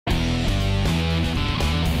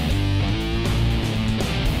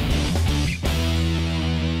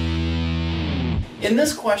In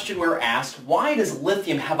this question we're asked, why does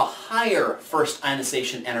lithium have a higher first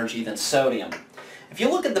ionization energy than sodium? If you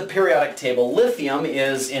look at the periodic table, lithium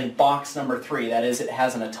is in box number 3, that is, it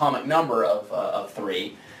has an atomic number of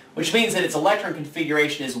 3, which means that its electron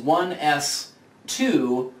configuration is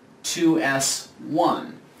 1s2,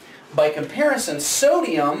 2s1. By comparison,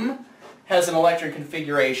 sodium has an electron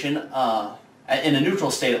configuration, in a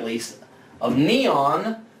neutral state at least, of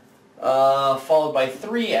neon followed by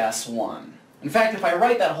 3s1. In fact, if I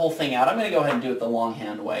write that whole thing out, I'm going to go ahead and do it the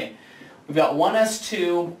longhand way. We've got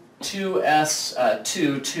 1s2, 2p6,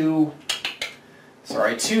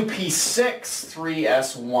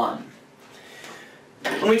 3s1.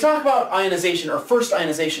 When we talk about ionization, or first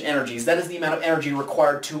ionization energies, that is the amount of energy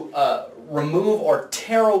required to remove or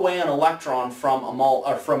tear away an electron from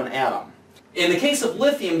an atom. In the case of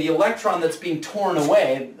lithium, the electron that's being torn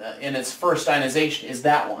away in its first ionization is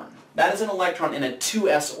that one. That is an electron in a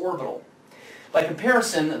 2s orbital. By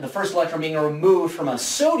comparison, the first electron being removed from a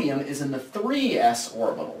sodium is in the 3s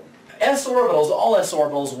orbital. S orbitals, all s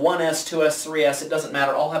orbitals, 1s, 2s, 3s, it doesn't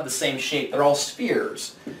matter, all have the same shape. They're all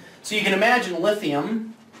spheres. So you can imagine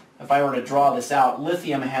lithium, if I were to draw this out,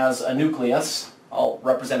 lithium has a nucleus, all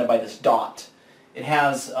represented by this dot. It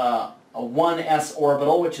has a 1s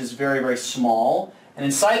orbital, which is very, very small, and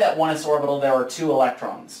inside that 1s orbital there are 2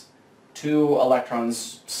 electrons. 2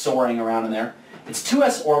 electrons soaring around in there. Its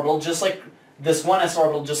 2s orbital, just like this 1s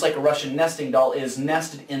orbital, just like a Russian nesting doll, is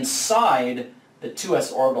nested inside the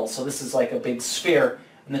 2s orbital. So this is like a big sphere,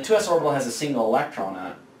 and the 2s orbital has a single electron in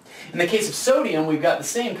it. In the case of sodium, we've got the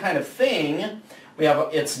same kind of thing. We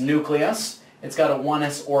have its nucleus. It's got a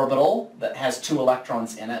 1s orbital that has 2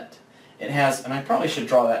 electrons in it. It has, and I probably should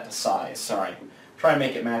draw that to size, sorry. Try and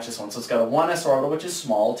make it match this one. So it's got a 1s orbital, which is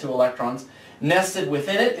small, 2 electrons. Nested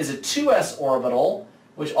within it is a 2s orbital,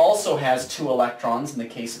 which also has 2 electrons in the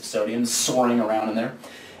case of sodium, soaring around in there.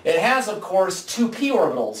 It has, of course, 2 p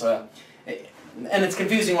orbitals, and it's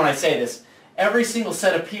confusing when I say this. Every single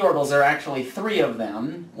set of p orbitals, there are actually 3 of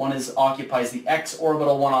them. One occupies the x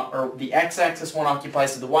orbital, or the x-axis, one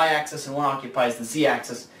occupies the y-axis, and one occupies the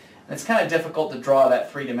z-axis. And it's kind of difficult to draw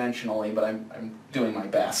that 3-dimensionally, but I'm doing my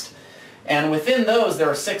best. And within those, there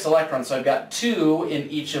are 6 electrons, so I've got 2 in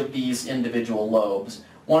each of these individual lobes.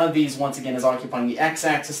 One of these, once again, is occupying the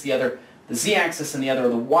x-axis, the other the z-axis, and the other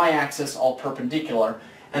the y-axis, all perpendicular.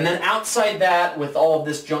 And then outside that, with all of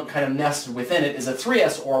this junk kind of nested within it, is a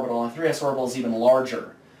 3s orbital, and a 3s orbital is even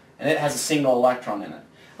larger, and it has a single electron in it.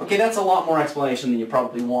 Okay, that's a lot more explanation than you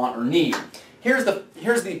probably want or need. Here's the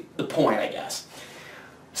point, I guess.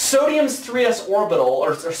 Sodium's 3s orbital,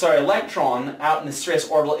 electron out in this 3s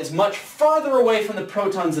orbital is much farther away from the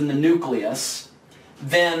protons in the nucleus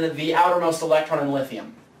than the outermost electron in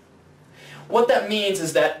lithium. What that means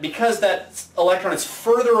is that because that electron is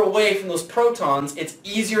further away from those protons, it's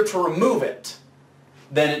easier to remove it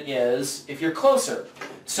than it is if you're closer.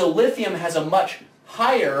 So lithium has a much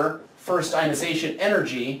higher first ionization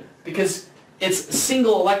energy because its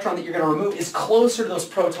single electron that you're going to remove is closer to those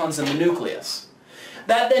protons in the nucleus.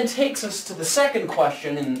 That then takes us to the second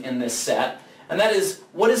question in this set, and that is,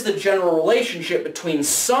 what is the general relationship between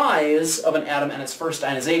size of an atom and its first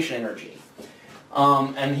ionization energy?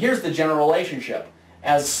 And here's the general relationship.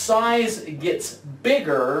 As size gets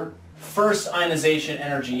bigger, first ionization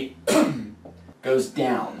energy goes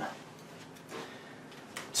down.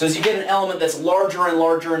 So as you get an element that's larger and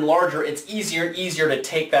larger and larger, it's easier and easier to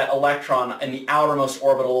take that electron in the outermost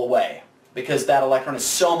orbital away, because that electron is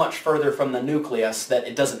so much further from the nucleus that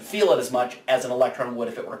it doesn't feel it as much as an electron would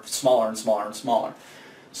if it were smaller and smaller and smaller.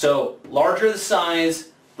 So larger the size,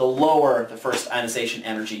 the lower the first ionization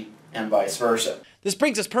energy, and vice versa. This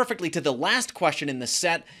brings us perfectly to the last question in the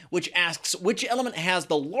set, which asks which element has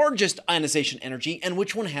the largest ionization energy and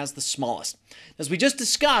which one has the smallest. As we just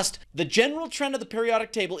discussed, the general trend of the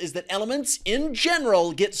periodic table is that elements in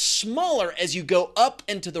general get smaller as you go up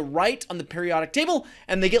and to the right on the periodic table,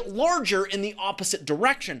 and they get larger in the opposite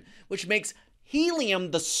direction, which makes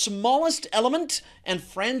helium the smallest element and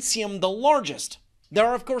francium the largest. There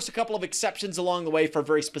are, of course, a couple of exceptions along the way for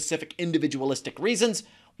very specific individualistic reasons.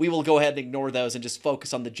 We will go ahead and ignore those and just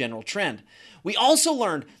focus on the general trend. We also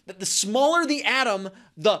learned that the smaller the atom,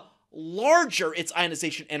 the larger its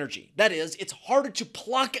ionization energy. That is, it's harder to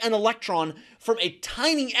pluck an electron from a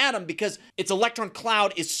tiny atom because its electron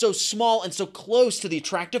cloud is so small and so close to the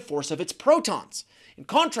attractive force of its protons. In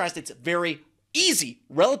contrast, it's very easy,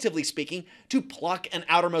 relatively speaking, to pluck an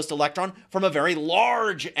outermost electron from a very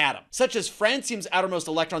large atom, such as francium's outermost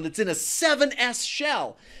electron that's in a 7s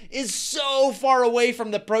shell is so far away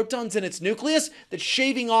from the protons in its nucleus that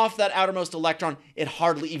shaving off that outermost electron, it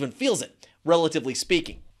hardly even feels it, relatively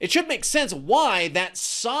speaking. It should make sense why that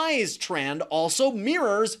size trend also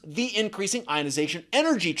mirrors the increasing ionization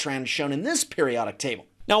energy trend shown in this periodic table.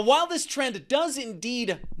 Now, while this trend does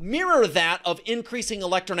indeed mirror that of increasing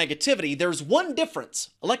electronegativity, there's one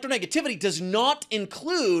difference. Electronegativity does not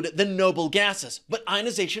include the noble gases, but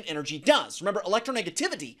ionization energy does. Remember,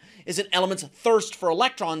 electronegativity is an element's thirst for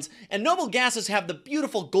electrons, and noble gases have the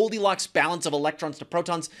beautiful Goldilocks balance of electrons to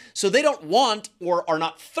protons, so they don't want or are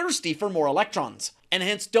not thirsty for more electrons, and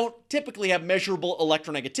hence don't typically have measurable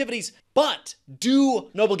electronegativities. But do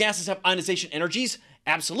noble gases have ionization energies?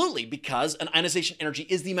 Absolutely, because an ionization energy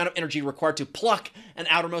is the amount of energy required to pluck an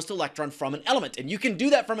outermost electron from an element. And you can do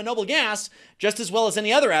that from a noble gas just as well as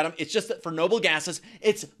any other atom. It's just that for noble gases,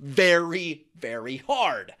 it's very, very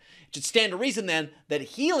hard. It should stand to reason then that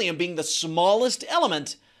helium, being the smallest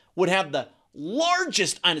element, would have the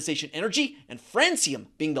largest ionization energy, and francium,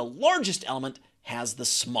 being the largest element, has the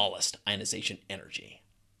smallest ionization energy.